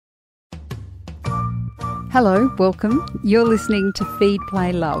Hello, welcome. You're listening to Feed,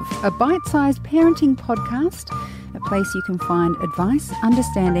 Play, Love, a bite-sized parenting podcast, a place you can find advice,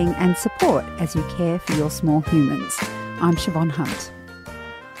 understanding and support as you care for your small humans. I'm Siobhan Hunt.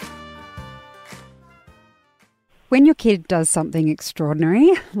 When your kid does something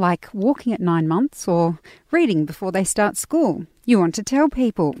extraordinary, like walking at 9 months or reading before they start school, you want to tell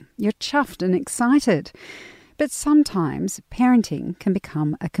people. You're chuffed and excited. But sometimes parenting can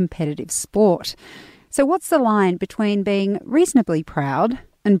become a competitive sport. So what's the line between being reasonably proud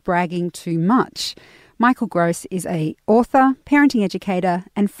and bragging too much? Michael Gross is an author, parenting educator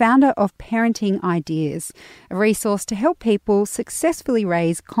and founder of Parenting Ideas, a resource to help people successfully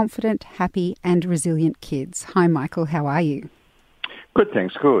raise confident, happy and resilient kids. Hi Michael, how are you? Good,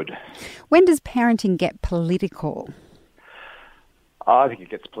 thanks, good. When does parenting get political? I think it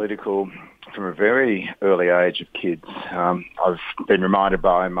gets political from a very early age of kids. I've been reminded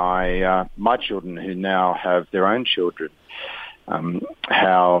by my children who now have their own children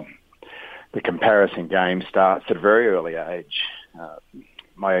how the comparison game starts at a very early age.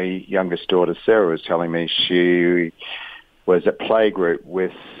 My youngest daughter Sarah was telling me she was at playgroup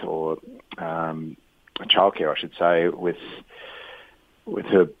with, or childcare I should say, with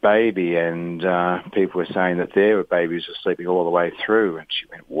her baby, and people were saying that their babies were sleeping all the way through, and she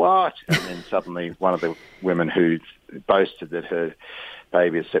went, "What?" And then suddenly one of the women who boasted that her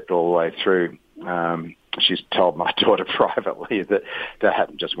baby had slept all the way through, she's told my daughter privately that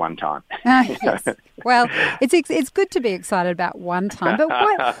happened just one time. Yes. Well, it's good to be excited about one time, but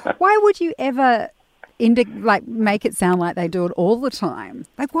why would you ever make it sound like they do it all the time?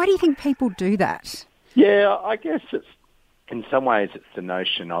 Like, why do you think people do that? Yeah, I guess in some ways it's the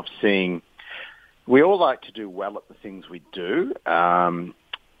notion of seeing, we all like to do well at the things we do,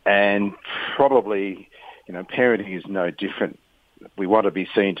 and probably, parenting is no different. We want to be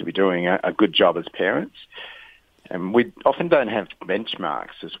seen to be doing a good job as parents, and we often don't have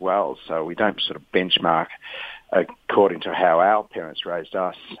benchmarks as well, so we don't sort of benchmark according to how our parents raised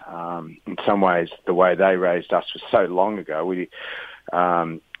us. In some ways, the way they raised us was so long ago,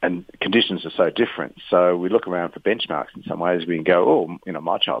 and conditions are so different. So we look around for benchmarks in some ways. We can go,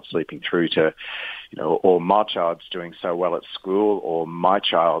 my child's sleeping through to, or my child's doing so well at school, or my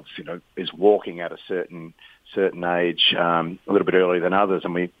child's, is walking at a certain age a little bit earlier than others,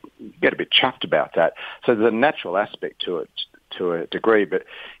 and we get a bit chuffed about that. So there's a natural aspect to it to a degree, but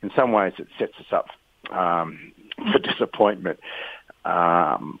in some ways it sets us up for disappointment.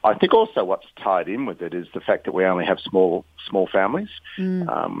 I think also what's tied in with it is the fact that we only have small families.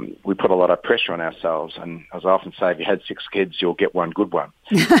 We put a lot of pressure on ourselves, and as I often say, if you had 6 kids, you'll get one good one.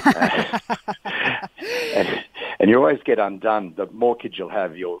 And you always get undone. The more kids you'll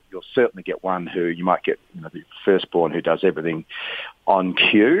have, you'll certainly get one who you might get, the firstborn who does everything on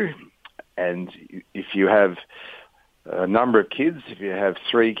cue. And if you have a number of kids, if you have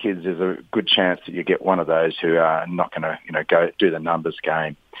 3 kids, there's a good chance that you get one of those who are not going to, go do the numbers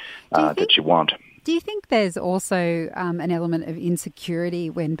game that you want. Do you think there's also an element of insecurity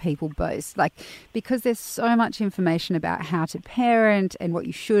when people boast? Because there's so much information about how to parent and what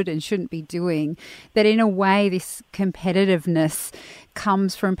you should and shouldn't be doing, that in a way this competitiveness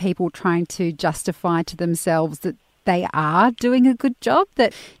comes from people trying to justify to themselves that they are doing a good job,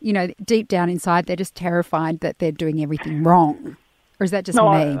 that, deep down inside they're just terrified that they're doing everything wrong. Or is that just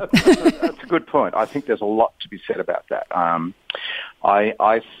me? That's a good point. I think there's a lot to be said about that.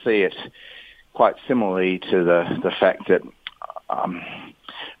 I see it quite similarly to the fact that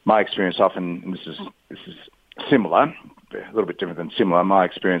my experience often, and this is similar, a little bit different than similar, my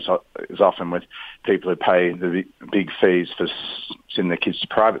experience is often with people who pay the big fees for sending their kids to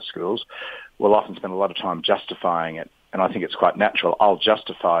private schools will often spend a lot of time justifying it. And I think it's quite natural. I'll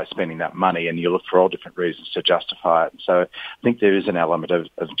justify spending that money, and you look for all different reasons to justify it. So I think there is an element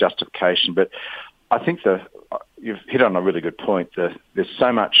of justification. But I think you've hit on a really good point. There's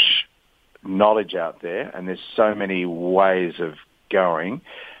so much knowledge out there, and there's so many ways of going,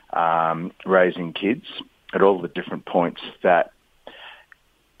 raising kids at all the different points, that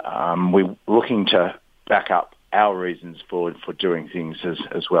we're looking to back up our reasons for doing things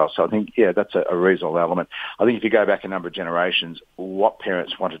as well. So I think, that's a reasonable element. I think if you go back a number of generations, what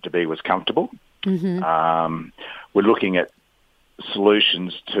parents wanted to be was comfortable. Mm-hmm. We're looking at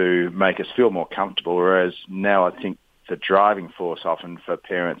solutions to make us feel more comfortable, whereas now I think the driving force often for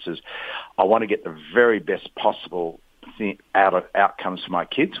parents is, I want to get the very best possible thing out of outcomes for my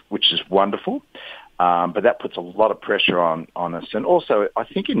kids, which is wonderful. But that puts a lot of pressure on us. And also, I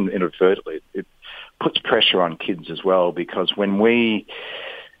think inadvertently, it puts pressure on kids as well, because when we,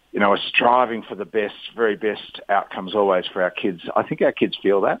 are striving for the best, very best outcomes always for our kids, I think our kids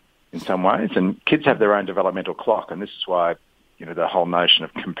feel that. in some ways. And kids have their own developmental clock, and this is why, the whole notion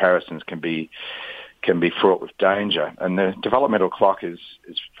of comparisons can be fraught with danger. And the developmental clock is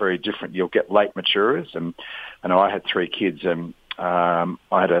very different. You'll get late maturers, and I know I had 3 kids, and I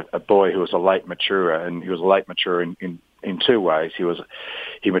had a boy who was a late maturer, and he was a late maturer in 2 ways.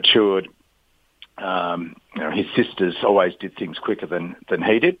 He matured. His sisters always did things quicker than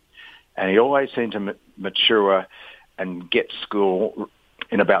he did, and he always seemed to mature and get school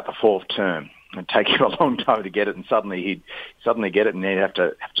in about the 4th term. It'd take him a long time to get it, and suddenly he'd get it, and then he'd have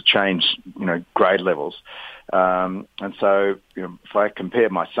to change, grade levels. And so, if I compare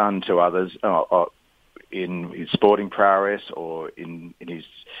my son to others in his sporting prowess or in his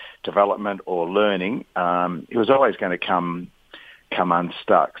development or learning, he was always going to come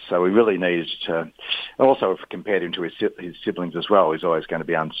unstuck. So we really needed to, and also if compared him to his siblings as well, he's always going to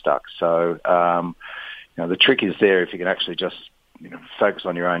be unstuck. So, the trick is there if you can actually just focus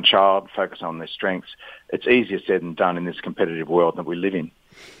on your own child, focus on their strengths. It's easier said than done in this competitive world that we live in.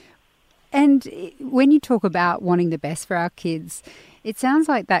 And when you talk about wanting the best for our kids, it sounds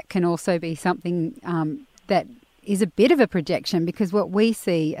like that can also be something that is a bit of a projection, because what we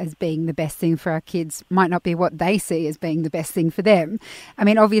see as being the best thing for our kids might not be what they see as being the best thing for them. I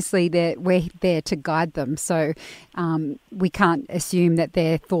mean, obviously we're there to guide them, so we can't assume that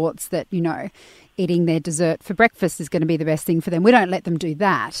their thoughts that, eating their dessert for breakfast is going to be the best thing for them. We don't let them do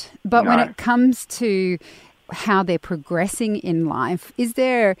that. But when it comes to how they're progressing in life, is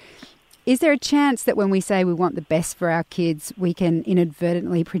there a chance that when we say we want the best for our kids, we can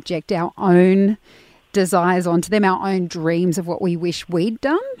inadvertently project our own desires onto them, our own dreams of what we wish we'd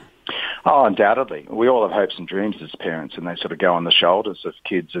done? Oh, undoubtedly. We all have hopes and dreams as parents, and they sort of go on the shoulders of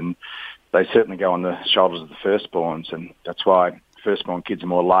kids, and they certainly go on the shoulders of the firstborns, and that's why firstborn kids are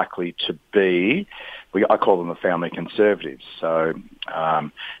more likely to be, I call them the family conservatives. So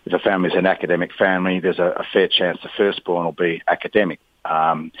if a family is an academic family, there's a fair chance the firstborn will be academic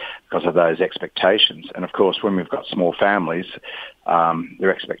because of those expectations. And of course, when we've got small families,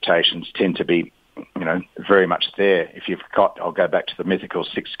 their expectations tend to be very much there. If you've got, I'll go back to the mythical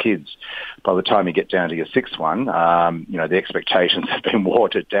 6 kids. By the time you get down to your 6th one, the expectations have been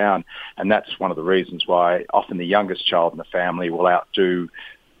watered down. And that's one of the reasons why often the youngest child in the family will outdo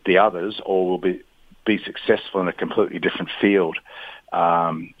the others or will be successful in a completely different field.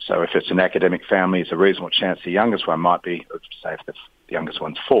 So if it's an academic family, it's a reasonable chance the youngest one might be, say if the youngest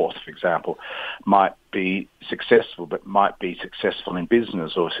one's 4th, for example, might be successful, but might be successful in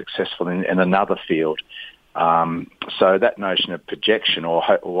business or successful in another field. So that notion of projection, or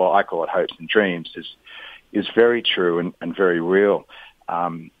I call it hopes and dreams, is very true and very real.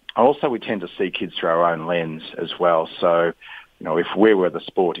 Also, we tend to see kids through our own lens as well. So, if we were the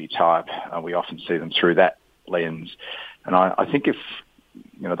sporty type, we often see them through that lens. And I think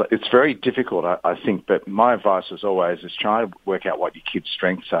it's very difficult, I think, but my advice is always try to work out what your kids'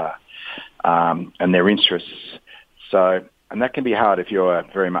 strengths are and their interests. So, and that can be hard if you're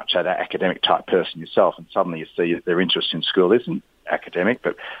very much an academic type person yourself, and suddenly you see their interest in school isn't academic,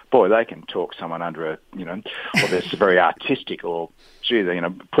 but boy, they can talk someone under or they're very artistic, or gee,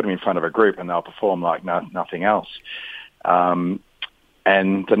 put them in front of a group and they'll perform like nothing else.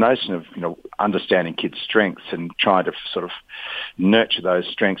 And the notion of, understanding kids' strengths and trying to sort of nurture those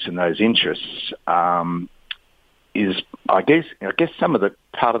strengths and those interests is, I guess, some of the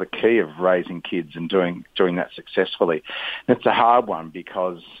part of the key of raising kids and doing that successfully. And it's a hard one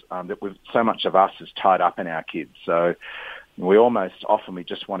because so much of us is tied up in our kids. So we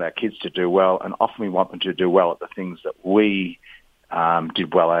just want our kids to do well, and often we want them to do well at the things that we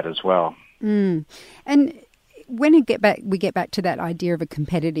did well at as well. Mm. And when we get back to that idea of a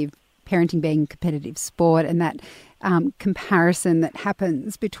competitive parenting being competitive sport, and that comparison that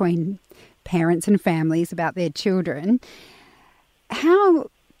happens between parents and families about their children, how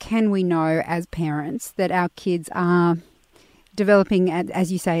can we know as parents that our kids are developing,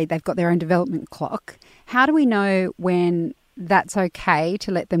 as you say, they've got their own development clock? How do we know when that's okay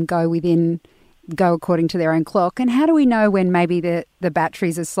to let them go according to their own clock? And how do we know when maybe the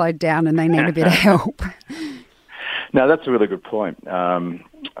batteries are slowed down and they need a bit of help? No, that's a really good point. Again,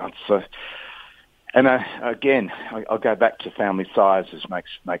 I'll go back to family size, as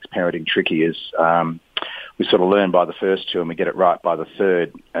makes parenting tricky. Is we sort of learn by the first 2 and we get it right by the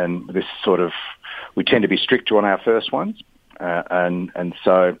 3rd, and this we tend to be stricter on our first ones, and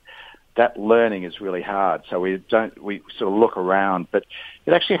so that learning is really hard. So we sort of look around, but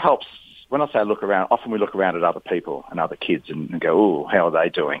it actually helps. When I say look around, often we look around at other people and other kids and go, "Oh, how are they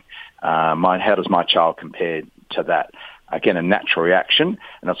doing? How does my child compare to that?" Again, a natural reaction,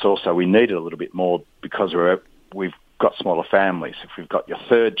 and it's also we need it a little bit more because we've got smaller families. If we've got your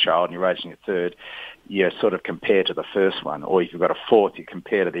third child and you're raising your third, you sort of compare to the first one. Or if you've got a fourth, you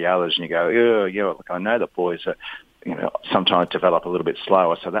compare to the others and you go, oh, yeah, look, I know the boys are, sometimes develop a little bit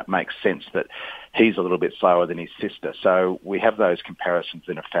slower, so that makes sense that he's a little bit slower than his sister. So we have those comparisons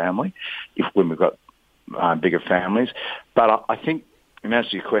in a family when we've got bigger families. But I think, in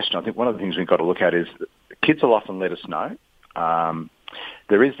answer to your question, I think one of the things we've got to look at is that kids will often let us know.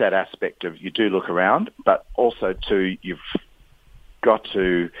 There is that aspect of you do look around, but also too, you've got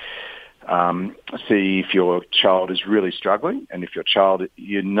to see if your child is really struggling, and if your child,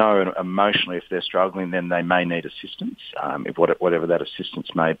 emotionally if they're struggling, then they may need assistance, whatever that assistance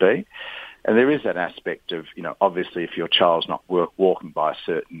may be. And there is that aspect of, obviously if your child's not walking by a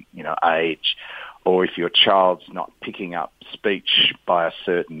certain, age, or if your child's not picking up speech by a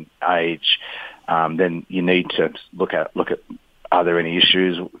certain age, then you need to look at, are there any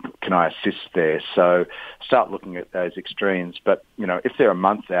issues? Can I assist there? So start looking at those extremes. But, if they're a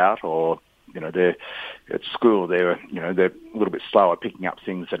month out or, they're at school, they're a little bit slower picking up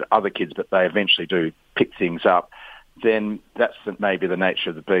things than other kids, but they eventually do pick things up, then that's maybe the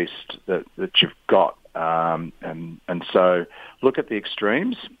nature of the beast that you've got. And so look at the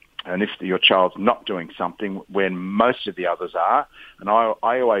extremes. And if your child's not doing something when most of the others are, and I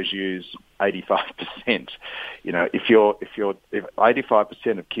always use 85%. If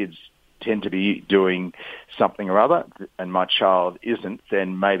 85% of kids tend to be doing something or other, and my child isn't,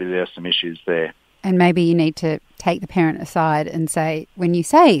 then maybe there are some issues there. And maybe you need to take the parent aside and say, when you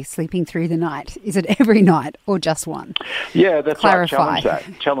say sleeping through the night, is it every night or just one? Yeah, that's Clarify.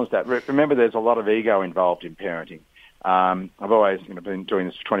 Right. Challenge that. Remember, there's a lot of ego involved in parenting. I've always been doing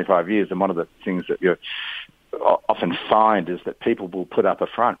this for 25 years, and one of the things that you often find is that people will put up a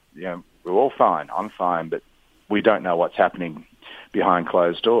front. We're all fine, I'm fine, but we don't know what's happening behind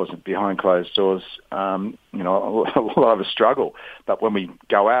closed doors. And behind closed doors, a lot of us struggle. But when we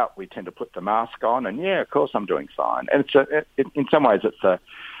go out, we tend to put the mask on, and of course I'm doing fine. And in some ways it's a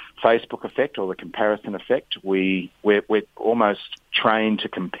Facebook effect or the comparison effect. We're almost trained to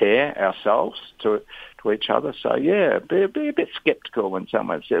compare ourselves to each other. So be a bit sceptical when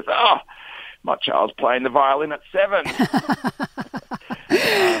someone says, "Oh, my child's playing the violin at 7."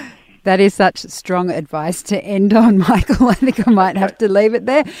 That is such strong advice to end on, Michael. I think I might have to leave it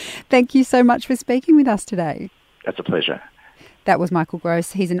there. Thank you so much for speaking with us today. That's a pleasure. That was Michael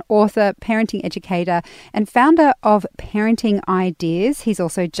Gross. He's an author, parenting educator, and founder of Parenting Ideas. He's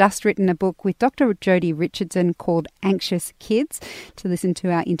also just written a book with Dr. Jodie Richardson called Anxious Kids. To listen to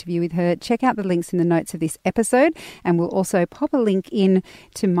our interview with her, check out the links in the notes of this episode, and we'll also pop a link in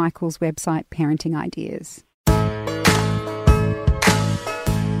to Michael's website, Parenting Ideas.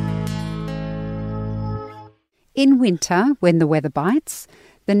 In winter, when the weather bites,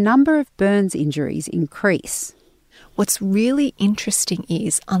 the number of burns injuries increase. What's really interesting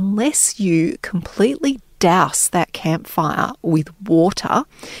is, unless you completely douse that campfire with water,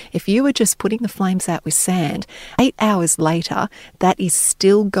 if you were just putting the flames out with sand, 8 hours later, that is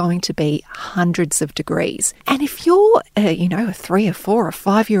still going to be hundreds of degrees. And if you're, a 3 or 4 or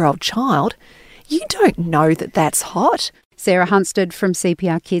 5-year-old child, you don't know that that's hot. Sarah Hunstead from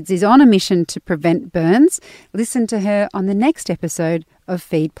CPR Kids is on a mission to prevent burns. Listen to her on the next episode of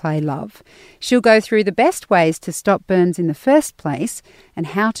Feed, Play, Love. She'll go through the best ways to stop burns in the first place and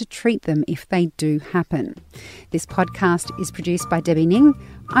how to treat them if they do happen. This podcast is produced by Debbie Ning.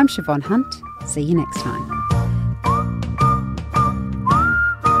 I'm Siobhan Hunt. See you next time.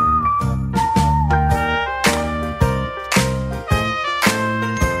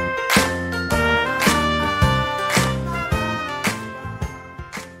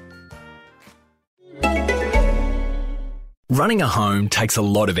 Running a home takes a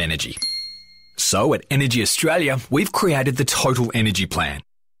lot of energy. So at Energy Australia, we've created the Total Energy Plan.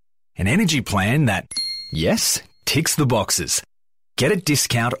 An energy plan that, yes, ticks the boxes. Get a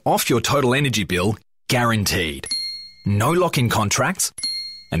discount off your total energy bill, guaranteed. No lock-in contracts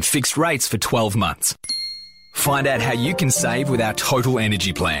and fixed rates for 12 months. Find out how you can save with our Total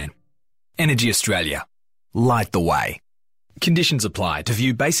Energy Plan. Energy Australia. Light the way. Conditions apply. To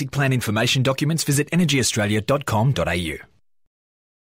view basic plan information documents, visit energyaustralia.com.au.